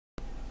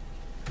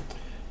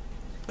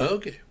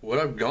Okay, what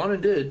I've gone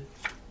and did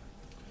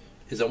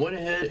is I went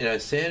ahead and I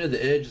sanded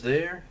the edge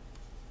there,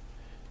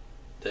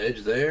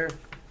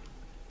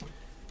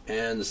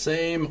 and the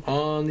same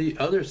on the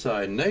other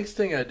side. Next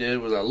thing I did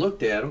was I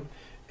looked at them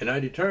and I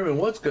determined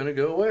what's going to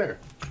go where.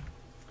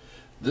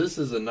 This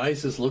is the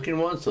nicest looking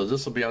one, so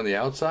this will be on the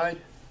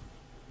outside.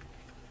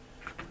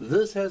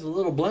 This has a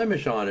little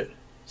blemish on it,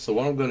 so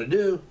what I'm going to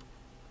do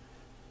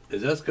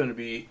is that's going to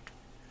be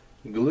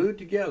glued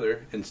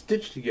together and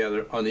stitched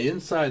together on the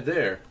inside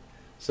there,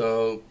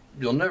 so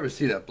you'll never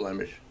see that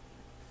blemish.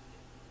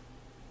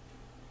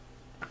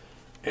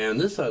 And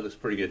this side looks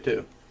pretty good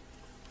too,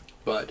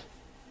 but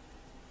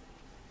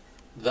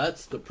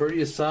that's the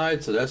prettiest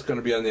side, so that's going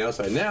to be on the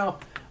outside. Now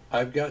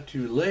I've got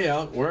to lay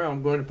out where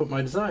I'm going to put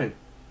my design.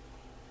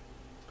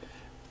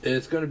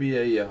 It's going to be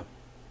a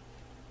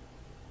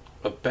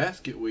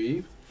basket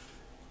weave.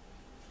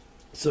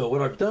 So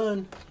what I've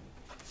done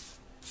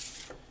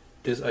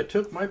is I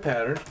took my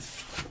pattern,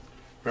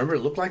 remember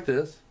it looked like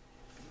this,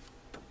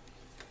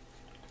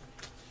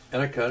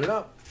 and I cut it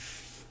up.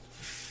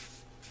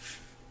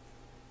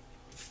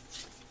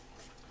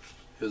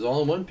 It was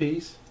all in one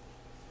piece,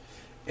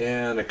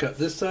 and I cut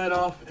this side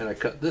off and I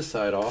cut this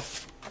side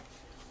off,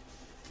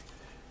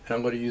 and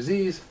I'm going to use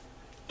these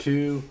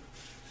to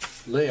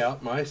lay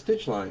out my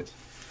stitch lines.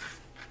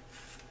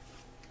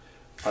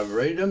 I've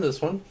already done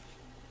this one,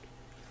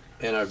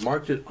 and I've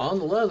marked it on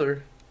the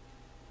leather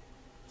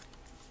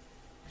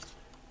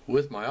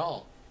with my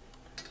awl.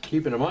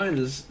 Keeping in mind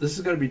this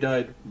is going to be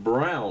dyed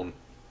brown,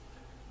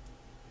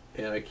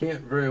 and I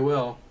can't very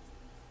well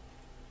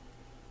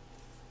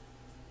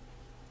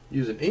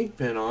use an ink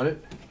pen on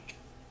it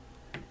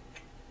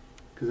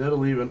because that'll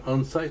leave an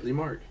unsightly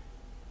mark.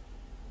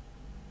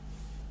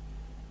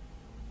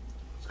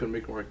 Just going to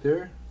make a mark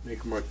there,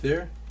 make a mark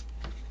there,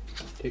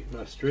 take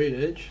my straight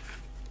edge,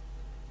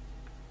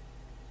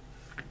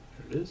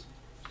 there it is,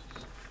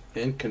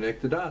 and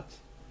connect the dots.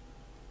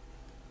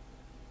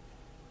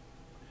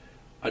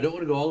 I don't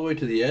want to go all the way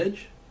to the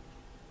edge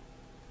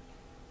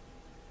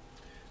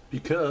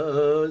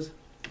because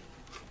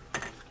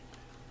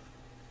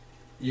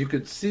you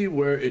could see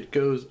where it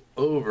goes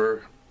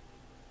over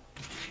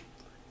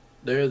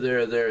there,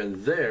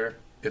 and there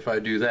if I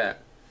do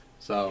that.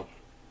 So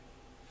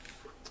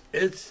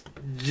it's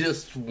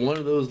just one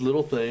of those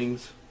little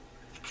things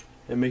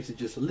that makes it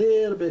just a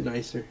little bit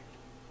nicer.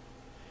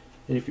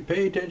 And if you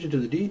pay attention to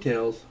the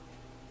details,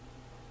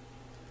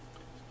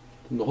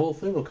 then the whole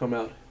thing will come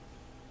out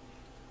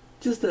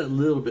just that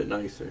little bit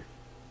nicer.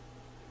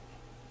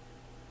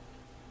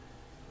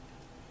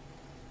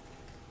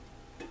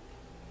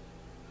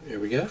 There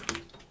we go.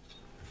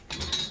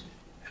 And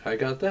I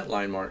got that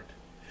line marked.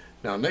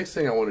 Now next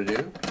thing I want to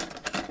do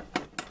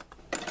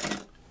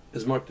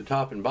is mark the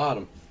top and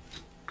bottom.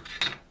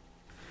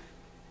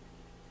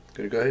 I'm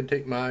going to go ahead and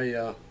take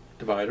my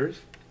dividers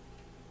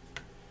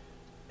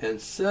and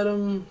set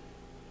them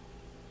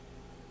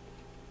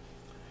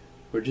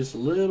for just a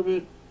little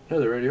bit. Oh,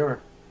 they already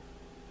are.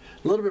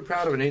 A little bit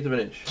proud of 1/8 of an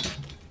inch.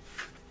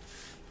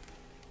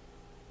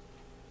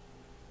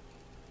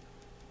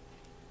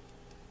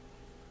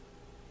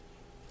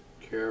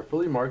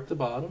 Carefully mark the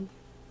bottom.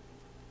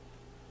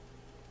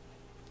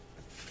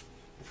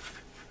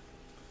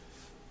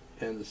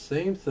 And the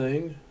same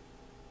thing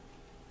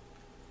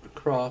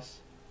across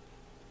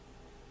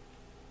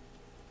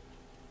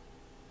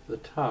the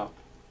top.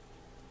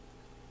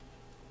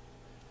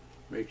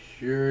 Make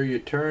sure you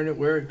turn it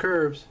where it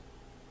curves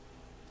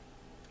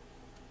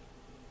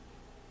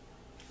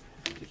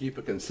to keep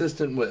a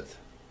consistent width.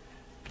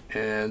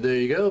 And there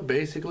you go.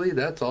 Basically,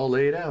 that's all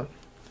laid out.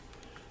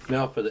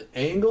 Now for the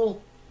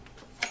angle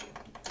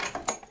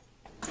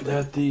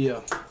that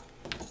the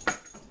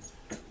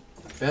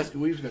basket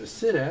weave is going to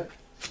sit at,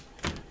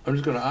 I'm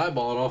just going to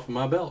eyeball it off of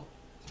my belt.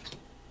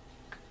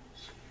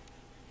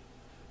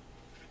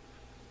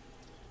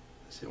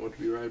 Let's see, I want it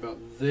to be right about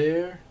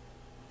there.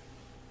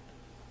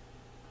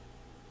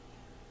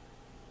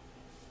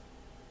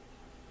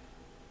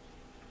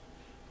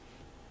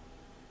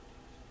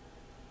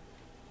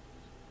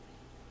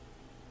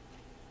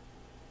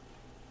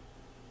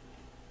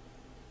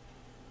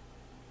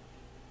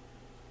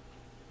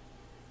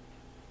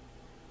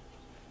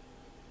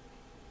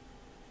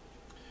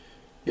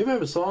 You ever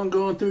have a song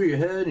going through your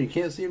head and you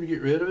can't seem to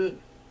get rid of it?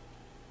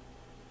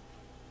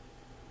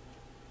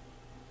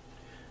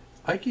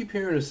 I keep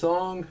hearing a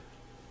song.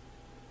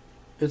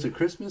 It's a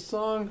Christmas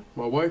song.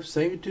 My wife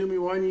sang it to me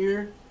one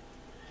year,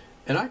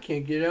 and I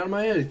can't get it out of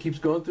my head. It keeps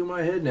going through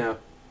my head now.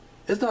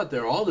 It's not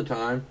there all the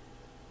time.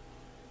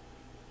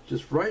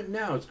 Just right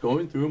now it's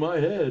going through my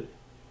head.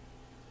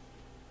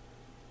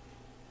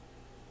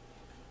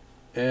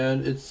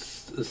 And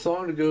it's a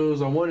song that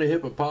goes, "I want a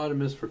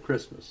hippopotamus for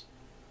Christmas."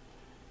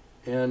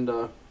 And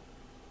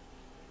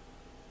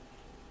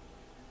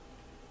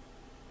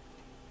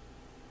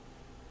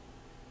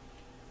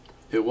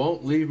it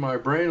won't leave my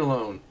brain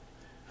alone.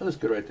 Oh, that's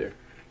good right there.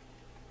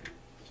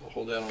 So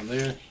hold that on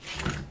there.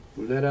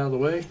 Move that out of the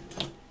way.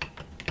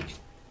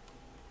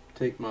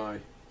 Take my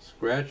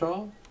scratch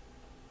awl.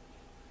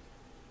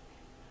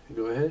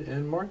 go ahead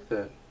and mark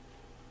that.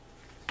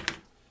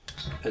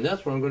 And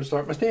that's where I'm going to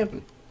start my stamping.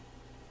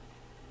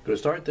 I'm going to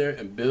start there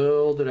and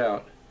build it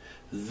out.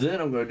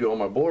 Then I'm going to do all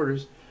my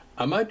borders.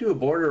 I might do a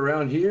border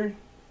around here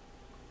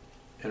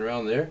and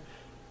around there.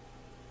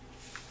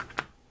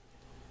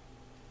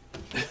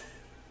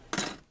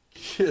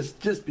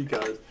 just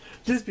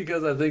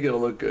because I think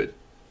it'll look good.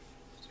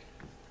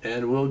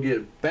 And we'll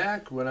get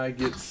back when I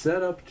get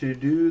set up to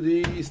do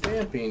the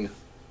stamping.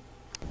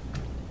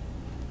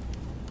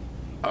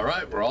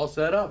 Alright, we're all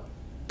set up.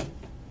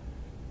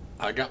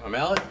 I got my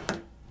mallet,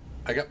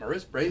 I got my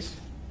wrist brace,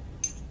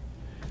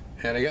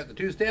 and I got the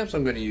 2 stamps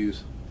I'm going to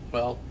use.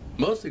 Well,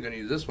 mostly going to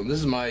use this one. This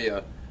is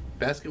my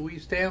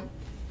Basketweave stamp.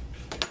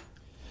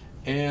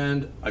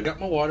 And I got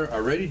my water. I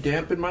already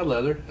dampened my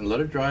leather and let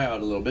it dry out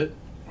a little bit,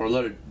 or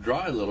let it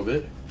dry a little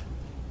bit,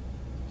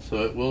 so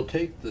it will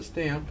take the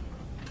stamp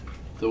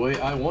the way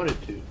I want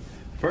it to.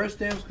 First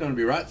stamp's going to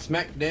be right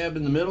smack dab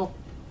in the middle.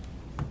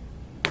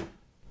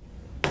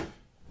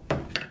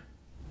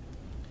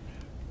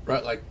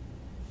 Right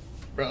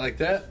like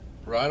that,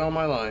 right on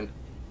my line.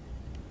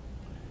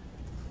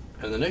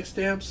 And the next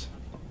series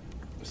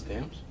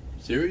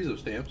of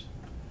stamps,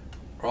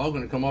 are all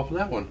going to come off of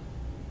that one.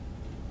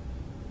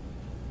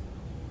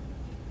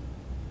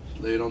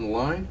 Just lay it on the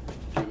line,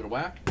 give it a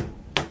whack,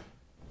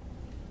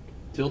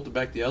 tilt it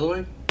back the other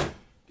way,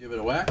 give it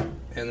a whack,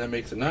 and that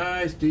makes a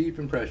nice deep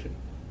impression.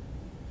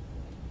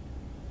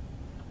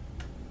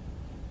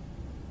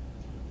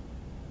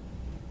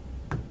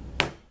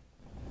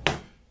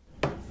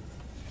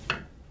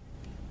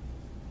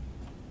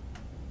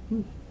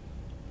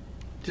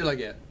 Just like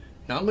that.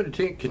 Now I'm going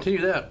to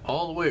continue that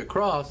all the way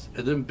across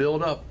and then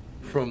build up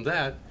from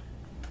that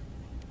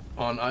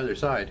on either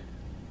side.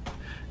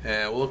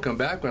 And we'll come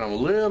back when I'm a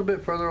little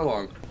bit further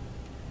along.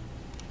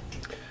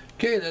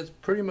 Okay, that's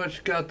pretty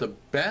much got the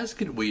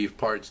Basketweave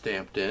part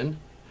stamped in.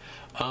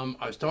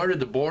 I started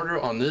the border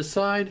on this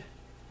side,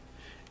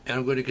 and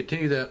I'm going to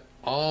continue that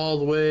all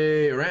the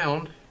way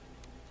around.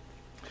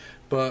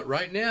 But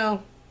right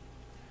now,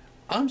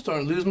 I'm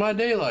starting to lose my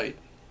daylight.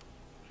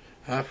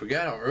 I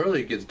forgot how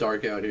early it gets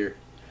dark out here.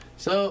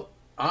 So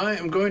I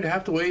am going to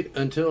have to wait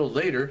until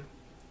later,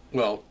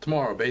 well,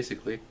 tomorrow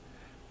basically,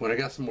 when I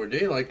got some more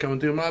daylight coming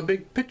through my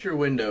big picture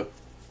window.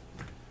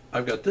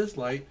 I've got this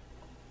light,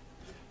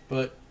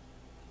 but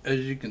as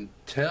you can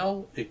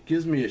tell, it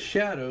gives me a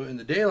shadow, and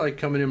the daylight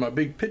coming in my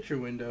big picture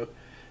window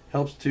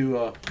helps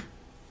to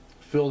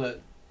fill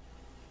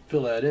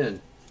that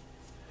in.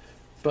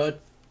 But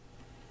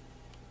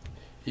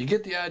you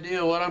get the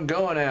idea of what I'm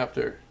going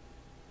after.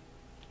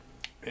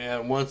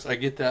 And once I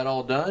get that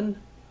all done,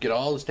 get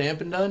all the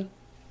stamping done,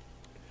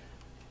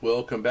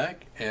 we'll come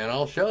back and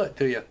I'll show it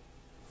to you.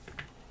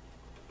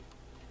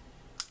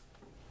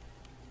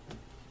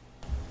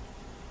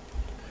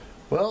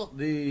 Well,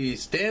 the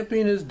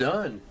stamping is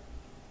done.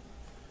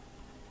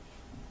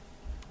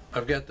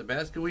 I've got the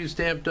Basketweave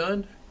stamp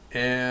done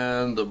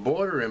and the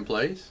border in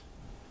place.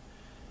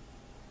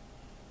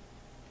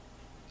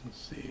 Let's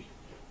see.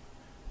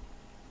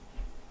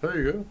 There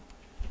you go.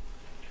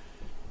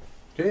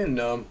 Okay, and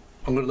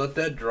I'm going to let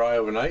that dry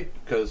overnight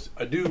because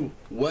I do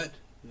wet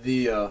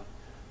the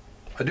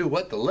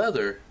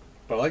leather,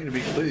 but I like it to be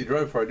completely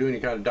dry before I do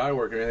any kind of dye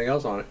work or anything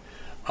else on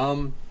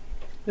it.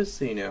 Let's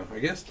see now. I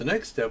guess the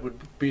next step would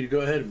be to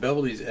go ahead and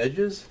bevel these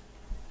edges,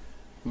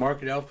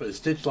 mark it out for the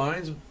stitch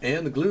lines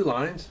and the glue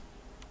lines.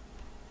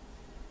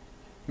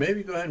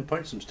 Maybe go ahead and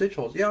punch some stitch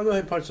holes. Yeah, I'll go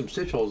ahead and punch some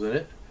stitch holes in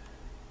it,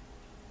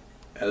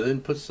 and then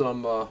put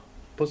some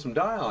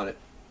dye on it.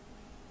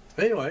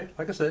 Anyway,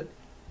 like I said,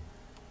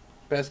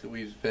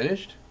 Basketweave's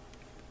finished.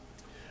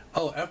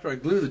 Oh, after I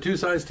glue the two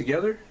sides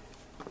together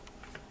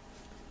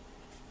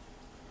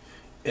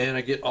and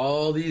I get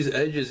all these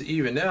edges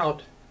evened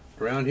out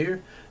around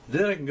here,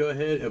 then I can go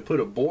ahead and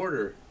put a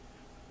border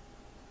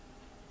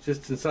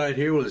just inside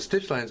here where the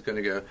stitch line's going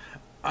to go.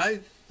 I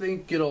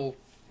think it'll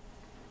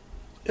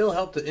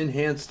help to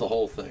enhance the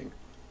whole thing.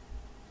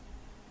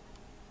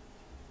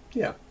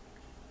 Yeah.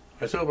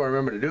 I just hope I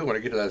remember to do it when I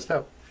get to that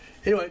step.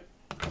 Anyway,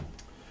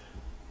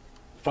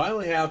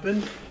 finally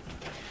happened.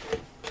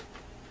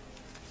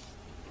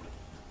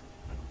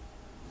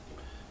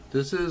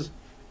 This is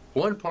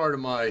one part of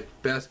my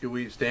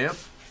Basketweave stamp.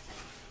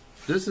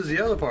 This is the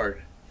other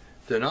part.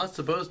 They're not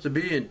supposed to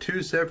be in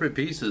two separate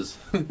pieces.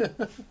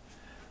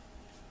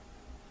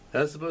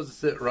 That's supposed to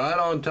sit right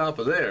on top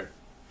of there.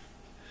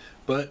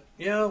 But,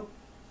 you know,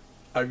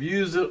 I've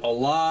used it a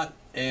lot,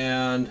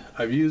 and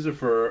I've used it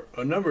for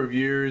a number of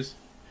years,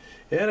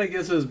 and I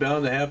guess it was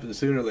bound to happen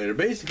sooner or later.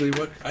 Basically,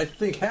 what I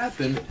think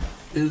happened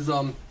is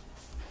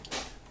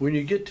when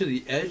you get to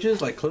the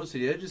edges, like close to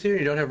the edges here,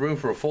 you don't have room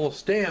for a full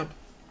stamp.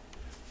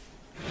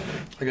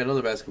 I got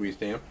another Basketweave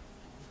stamp.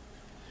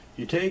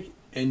 You take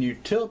and you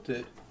tilt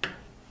it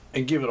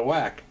and give it a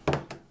whack.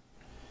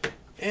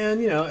 And,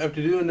 you know,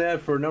 after doing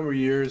that for a number of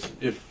years,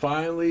 it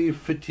finally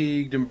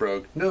fatigued and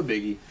broke. No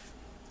biggie.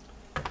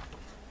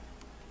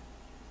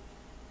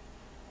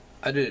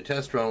 I did a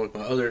test run with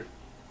my other,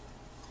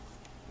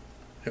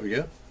 there we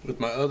go, with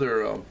my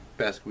other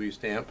Basketweave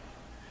stamp.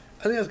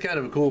 I think that's kind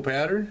of a cool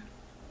pattern.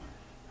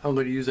 I'm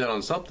going to use that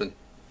on something.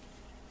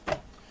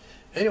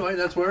 Anyway,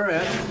 that's where we're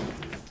at.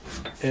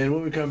 And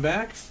when we come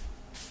back,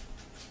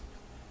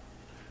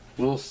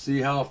 we'll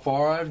see how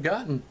far I've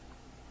gotten.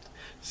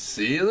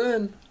 See you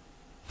then.